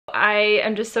I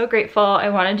am just so grateful. I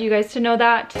wanted you guys to know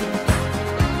that.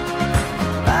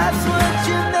 That's what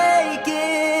you make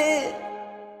it.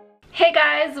 Hey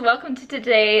guys, welcome to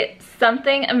today.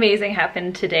 Something amazing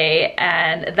happened today,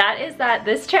 and that is that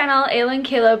this channel, Ayla and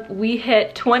Caleb, we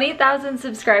hit 20,000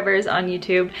 subscribers on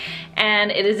YouTube, and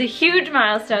it is a huge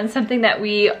milestone, something that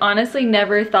we honestly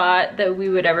never thought that we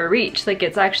would ever reach. Like,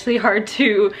 it's actually hard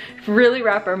to really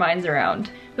wrap our minds around.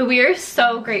 But we are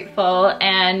so grateful,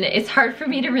 and it's hard for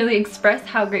me to really express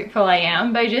how grateful I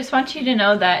am, but I just want you to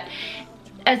know that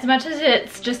as much as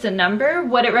it's just a number,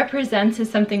 what it represents is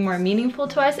something more meaningful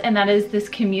to us, and that is this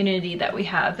community that we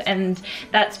have. And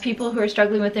that's people who are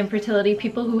struggling with infertility,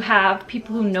 people who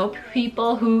know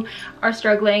people who are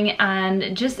struggling,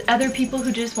 and just other people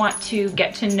who just want to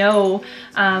get to know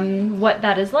what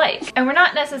that is like. And we're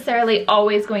not necessarily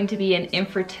always going to be an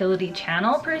infertility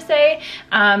channel per se.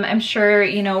 I'm sure,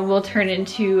 you know, we'll turn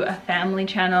into a family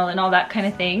channel and all that kind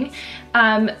of thing.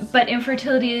 But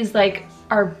infertility is like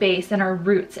our base and our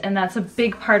roots, and that's a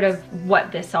big part of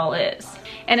what this all is.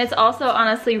 And it's also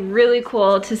honestly really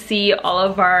cool to see all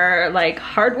of our like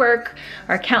hard work,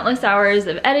 our countless hours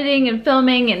of editing and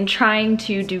filming and trying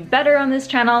to do better on this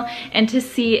channel, and to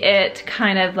see it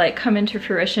kind of like come into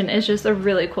fruition is just a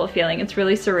really cool feeling. It's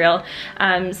really surreal.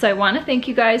 So I want to thank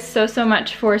you guys so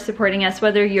much for supporting us,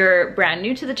 whether you're brand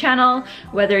new to the channel,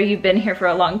 whether you've been here for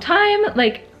a long time.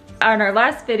 Like, on our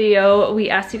last video,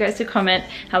 we asked you guys to comment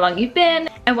how long you've been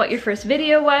and what your first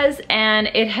video was, and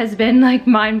it has been like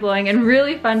mind-blowing and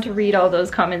really fun to read all those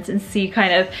comments and see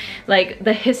kind of like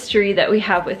the history that we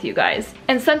have with you guys.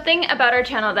 And something about our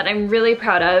channel that I'm really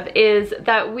proud of is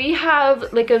that we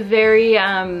have like a very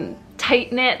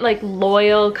tight-knit, like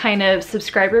loyal kind of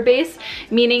subscriber base,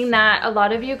 meaning that a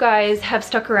lot of you guys have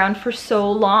stuck around for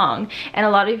so long, and a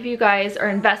lot of you guys are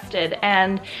invested,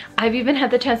 and I've even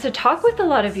had the chance to talk with a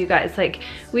lot of you guys. Like,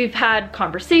 we've had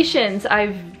conversations,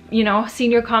 I've, you know, seen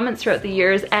your comments throughout the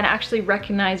years and actually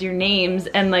recognize your names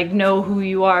and like know who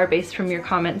you are based from your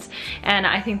comments, and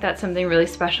I think that's something really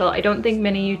special. I don't think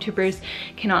many YouTubers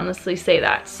can honestly say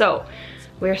that. So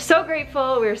we're so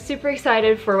grateful. We're super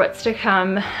excited for what's to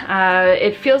come.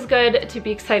 It feels good to be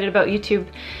excited about YouTube.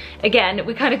 Again,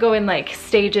 we kind of go in like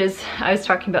stages. I was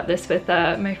talking about this with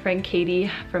my friend Katie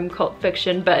from Cult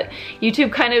Fiction, but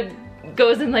YouTube kind of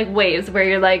goes in like waves where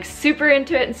you're like super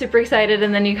into it and super excited,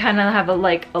 and then you kind of have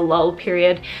a lull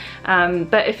period.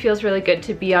 But it feels really good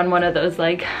to be on one of those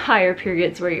like higher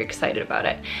periods where you're excited about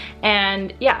it.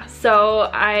 And yeah,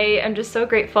 so I am just so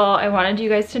grateful. I wanted you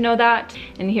guys to know that,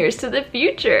 and here's to the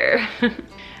future.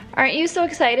 Aren't you so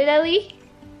excited, Ellie?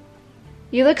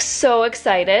 You look so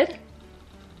excited.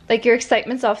 Like, your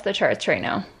excitement's off the charts right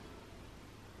now.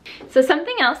 So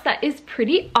something else that is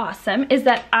pretty awesome is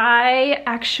that I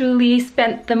actually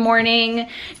spent the morning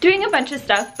doing a bunch of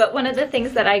stuff, but one of the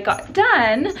things that I got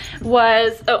done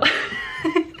was,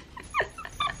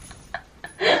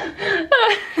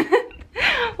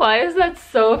 why is that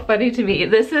so funny to me?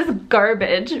 This is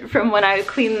garbage from when I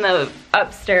cleaned the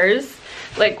upstairs,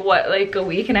 like what, like a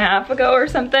week and a half ago or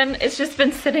something. It's just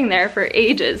been sitting there for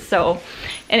ages. So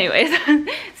anyways,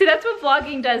 see, that's what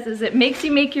vlogging does, is it makes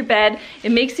you make your bed,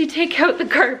 it makes you take out the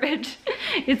garbage.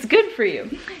 It's good for you.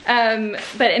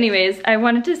 But anyways, I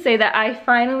wanted to say that I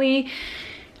finally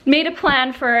made a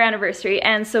plan for our anniversary,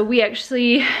 and so we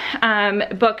actually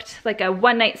booked like a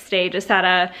one-night stay just at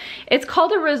a, it's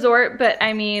called a resort, but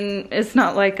I mean, it's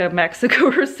not like a Mexico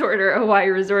resort or a Hawaii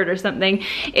resort or something.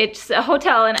 It's a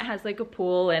hotel, and it has like a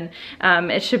pool, and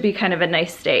it should be kind of a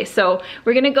nice stay. So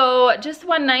we're gonna go just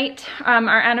one night.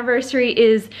 Our anniversary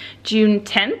is June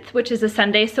 10th, which is a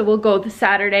Sunday, so we'll go the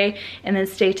Saturday and then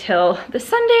stay till the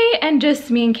Sunday, and just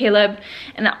me and Caleb.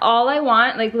 And all I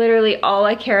want, like literally all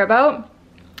I care about,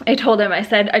 I told him, I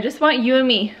said, I just want you and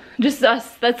me, just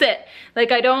us, that's it.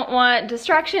 Like, I don't want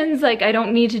distractions, like I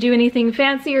don't need to do anything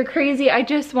fancy or crazy, I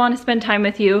just want to spend time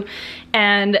with you,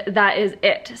 and that is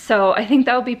it. So I think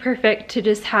that would be perfect to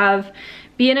just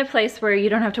be in a place where you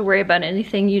don't have to worry about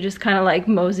anything, you just kind of like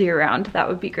mosey around. That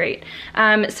would be great.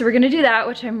 So we're gonna do that,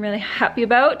 which I'm really happy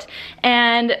about.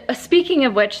 And speaking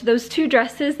of which, those two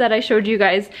dresses that I showed you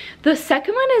guys, the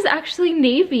second one is actually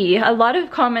navy. A lot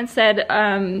of comments said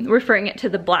referring it to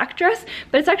the black dress,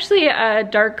 but it's actually a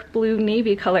dark blue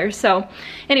navy color. So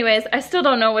anyways, I still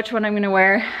don't know which one I'm gonna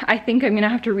wear. I think I'm gonna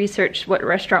have to research what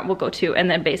restaurant we'll go to and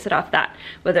then base it off that,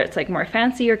 whether it's like more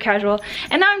fancy or casual.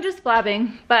 And now I'm just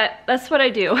blabbing, but that's what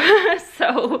I do.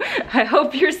 So I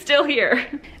hope you're still here.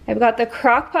 I've got the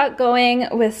crock pot going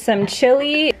with some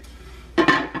chili.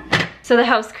 So the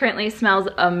house currently smells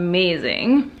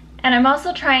amazing. And I'm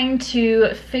also trying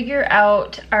to figure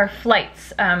out our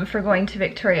flights for going to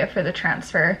Victoria for the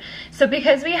transfer. So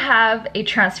because we have a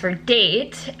transfer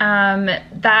date,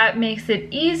 that makes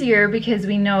it easier because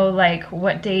we know like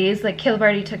what days, like Caleb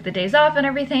already took the days off and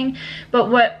everything.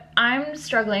 But what I'm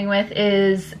struggling with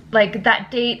is like that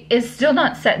date is still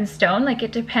not set in stone. Like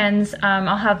it depends.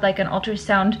 I'll have like an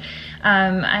ultrasound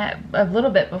a little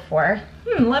bit before.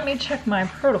 Let me check my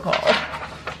protocol.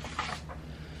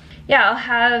 Yeah, I'll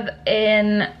have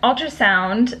an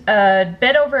ultrasound a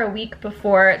bit over a week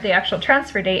before the actual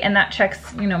transfer date, and that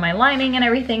checks, you know, my lining and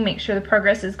everything, make sure the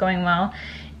progress is going well.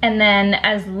 And then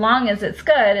as long as it's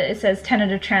good, it says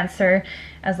tentative transfer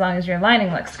as long as your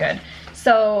lining looks good.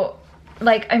 So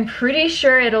like I'm pretty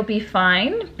sure it'll be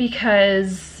fine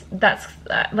because that's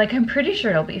like I'm pretty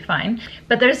sure it'll be fine,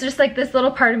 but there's just like this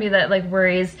little part of me that like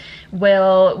worries,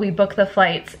 will we book the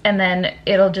flights and then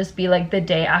it'll just be like the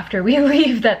day after we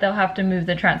leave that they'll have to move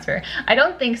the transfer. I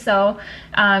don't think so.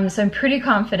 So I'm pretty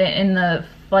confident in the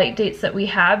flight dates that we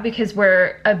have because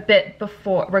we're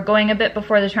going a bit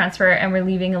before the transfer and we're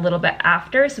leaving a little bit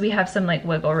after, so we have some like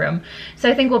wiggle room. So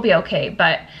I think we'll be okay.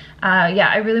 But yeah,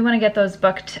 I really want to get those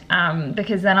booked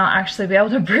because then I'll actually be able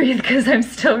to breathe because I'm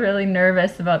still really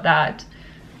nervous about that.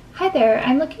 Hi there,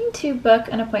 I'm looking to book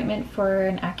an appointment for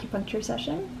an acupuncture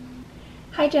session.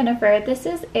 Hi Jennifer, this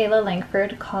is Ayla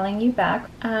Langford calling you back.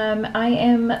 I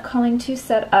am calling to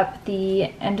set up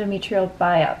the endometrial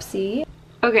biopsy.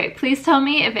 Okay, please tell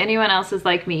me if anyone else is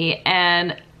like me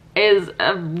and is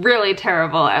really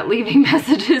terrible at leaving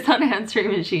messages on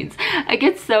answering machines. I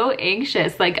get so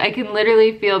anxious, like I can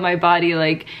literally feel my body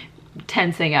like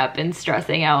tensing up and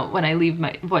stressing out when I leave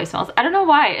my voicemails. I don't know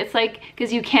why. It's like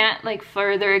because you can't like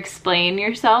further explain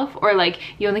yourself, or like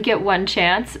you only get one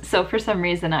chance, so for some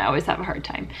reason I always have a hard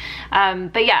time.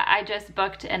 But yeah, I just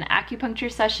booked an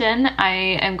acupuncture session.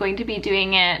 I am going to be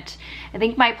doing it, I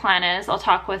think my plan is, I'll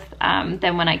talk with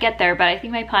them when I get there, but I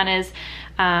think my plan is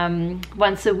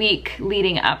once a week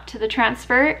leading up to the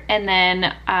transfer, and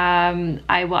then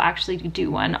I will actually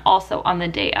do one also on the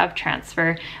day of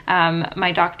transfer.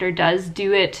 My doctor does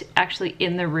do it actually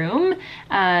in the room,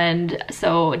 and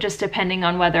so just depending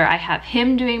on whether I have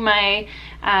him doing my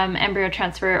embryo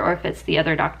transfer or if it's the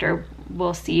other doctor,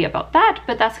 we'll see about that,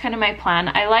 but that's kind of my plan.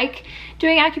 I like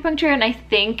doing acupuncture and I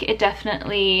think it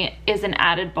definitely is an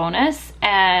added bonus,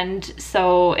 and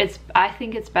so I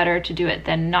think it's better to do it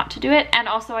than not to do it. And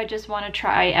also I just want to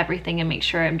try everything and make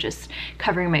sure I'm just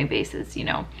covering my bases, you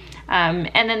know. And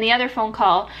then the other phone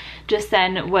call just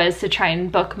then was to try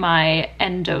and book my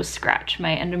endo scratch,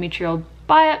 my endometrial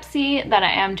biopsy that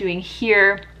I am doing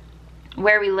here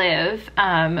where we live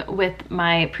with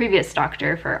my previous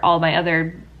doctor for all my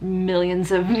other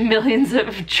millions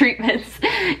of treatments,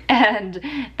 and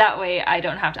that way I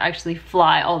don't have to actually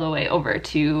fly all the way over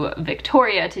to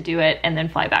Victoria to do it and then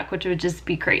fly back, which would just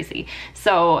be crazy.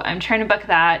 So I'm trying to book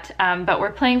that, but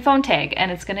we're playing phone tag and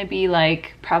it's gonna be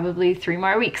like probably 3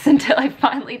 more weeks until I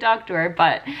finally talk to her,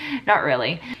 but not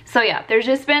really. So yeah, there's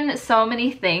just been so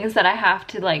many things that I have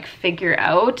to like figure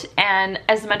out, and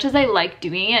as much as I like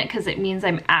doing it because it means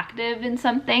I'm active in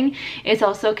something, it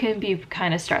also can be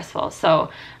kind of stressful. So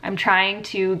I'm trying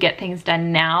to get things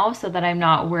done now so that I'm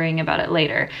not worrying about it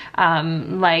later.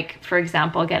 Like for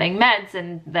example, getting meds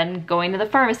and then going to the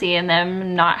pharmacy and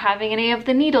then not having any of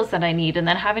the needles that I need, and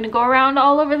then having to go around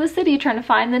all over the city trying to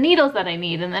find the needles that I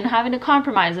need, and then having to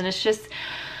compromise, and it's just,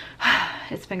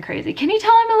 it's been crazy. Can you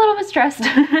tell I'm a little bit stressed?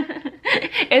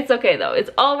 It's okay though, it's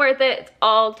all worth it, it's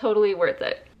all totally worth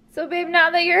it. So babe, now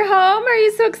that you're home, are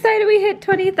you so excited we hit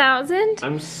 20,000?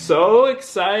 I'm so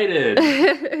excited.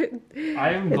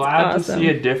 I am glad to see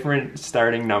a different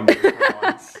starting number for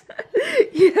once.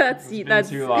 Yeah, that's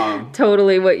too long.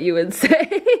 Totally what you would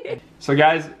say. So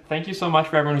guys, thank you so much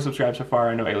for everyone who subscribed so far.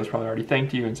 I know Ayla's probably already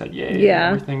thanked you and said yay and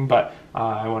everything, but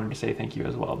I wanted to say thank you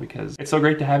as well because it's so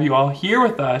great to have you all here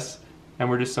with us. And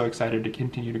we're just so excited to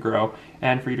continue to grow,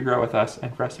 and for you to grow with us,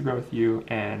 and for us to grow with you,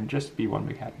 and just be one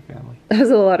big happy family. That was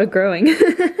a lot of growing.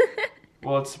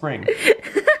 Well, it's spring.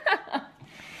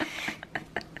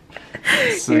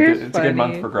 It's a good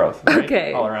month for growth, right?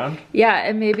 Okay. All around. Yeah,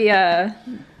 and maybe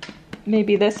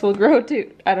this will grow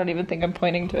too. I don't even think I'm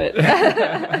pointing to it.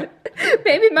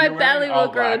 Maybe my belly will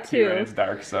grow too. And it's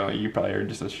dark, so you probably are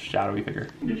just a shadowy figure.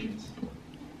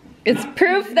 It's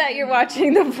proof that you're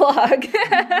watching the vlog.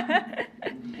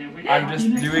 I'm just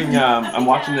doing, I'm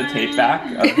watching the tape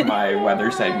back of my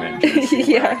weather segment to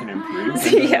see where I can improve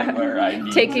and where I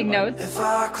need taking notes. If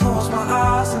I close my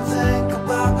eyes and think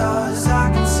about us,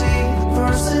 I can see the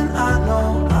person I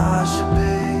know I should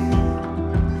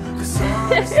be. 'Cause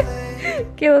honestly,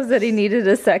 Caleb said he needed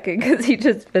a second because he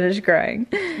just finished crying.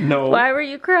 No. Why were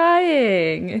you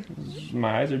crying?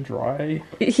 My eyes are dry.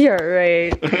 You're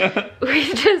right.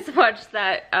 We just watched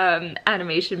that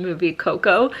animation movie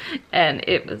Coco, and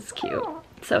it was cute.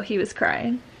 So he was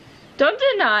crying. Don't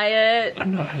deny it.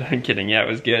 I'm kidding. Yeah, it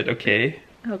was good. Okay.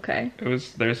 Okay.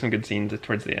 There's some good scenes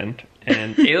towards the end.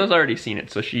 And Ayla's already seen it,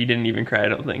 so she didn't even cry, I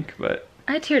don't think, but...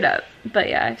 I teared up, but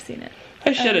yeah, I've seen it.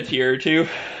 I shed a tear or two.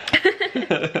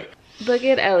 Look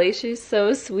at Ellie, she's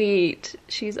so sweet.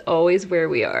 She's always where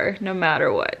we are, no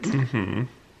matter what. Mm-hmm.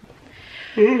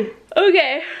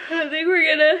 Okay, I think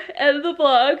we're gonna end the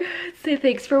vlog. Say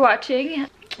thanks for watching.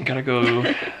 Gotta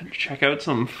go check out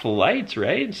some flights,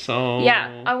 right? So...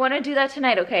 Yeah, I wanna do that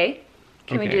tonight, okay?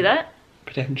 Can we do that?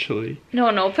 Potentially.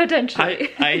 No, potentially.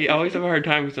 I always have a hard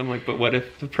time because I'm like, but what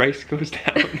if the price goes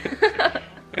down?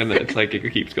 And then it's like it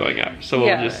keeps going up. So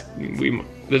Yeah.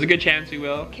 there's a good chance we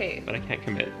will. Okay. But I can't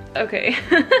commit. Okay.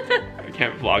 I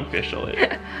can't vlog official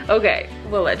it. Okay,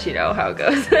 we'll let you know how it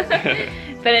goes.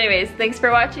 But anyways, thanks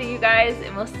for watching, you guys,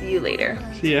 and we'll see you later.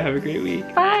 See ya, have a great week.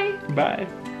 Bye. Bye.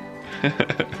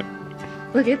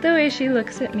 Look at the way she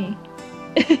looks at me.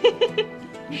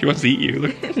 She wants to eat you.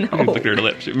 Look, No. look at her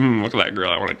lips. Look at that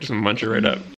girl. I want to just munch her right up.